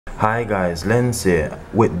Hi guys, Lens here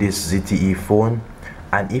with this ZTE phone,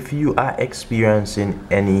 and if you are experiencing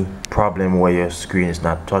any problem where your screen is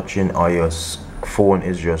not touching or your phone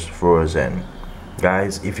is just frozen,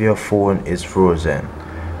 guys, if your phone is frozen,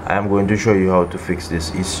 I am going to show you how to fix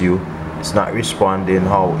this issue. It's not responding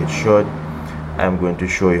how it should. I'm going to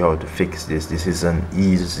show you how to fix this. This is an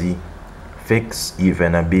easy fix,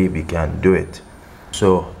 even a baby can do it.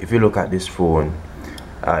 So if you look at this phone,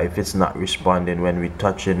 if it's not responding when we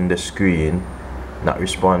touch it in the screen, not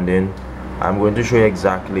responding, I'm going to show you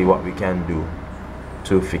exactly what we can do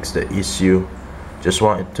to fix the issue. Just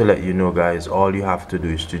wanted to let you know, guys, all you have to do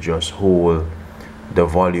is to just hold the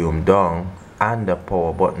volume down and the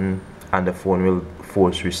power button and the phone will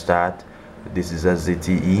force restart. This is a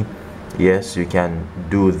ZTE. Yes, you can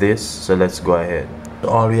do this, so let's go ahead.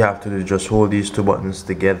 All we have to do is just hold these two buttons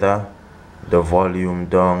together, the volume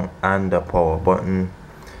down and the power button.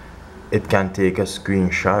 It can take a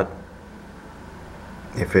screenshot.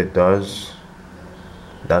 If it does,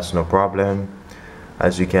 that's no problem.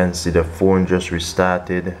 As you can see, the phone just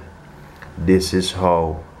restarted. This is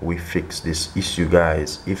how we fix this issue,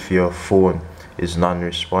 guys. If your phone is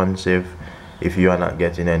non-responsive, if you are not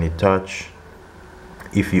getting any touch,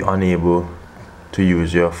 if you're unable to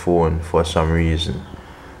use your phone for some reason,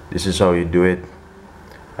 this is how you do it.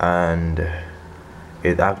 And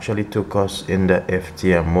it actually took us in the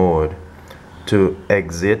FTM mode. To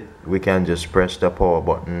exit, we can just press the power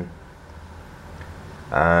button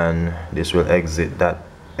and this will exit that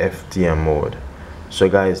FTM mode. So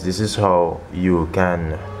guys, this is how you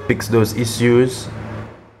can fix those issues.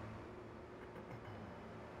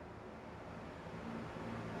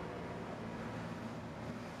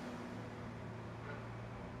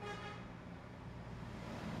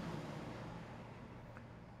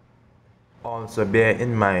 Also bear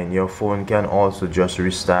in mind, your phone can also just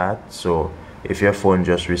restart. So if your phone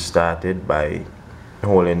just restarted by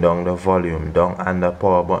holding down the volume down and the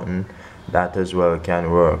power button, that as well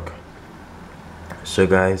can work. So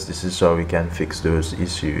guys, this is how we can fix those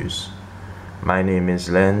issues. My name is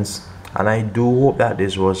Lens, and I do hope that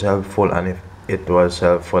this was helpful, and if it was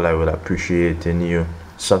helpful, I would appreciate you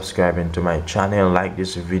subscribing to my channel, like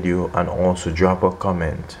this video, and also drop a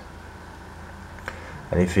comment.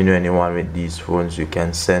 And if you know anyone with these phones, you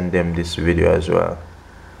can send them this video as well.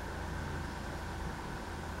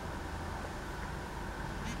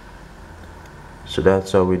 So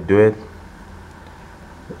that's how we do it.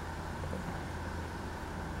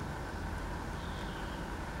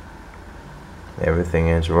 Everything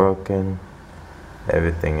is working,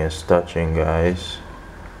 everything is touching, guys.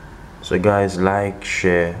 So guys, like,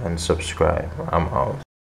 share and subscribe. I'm out.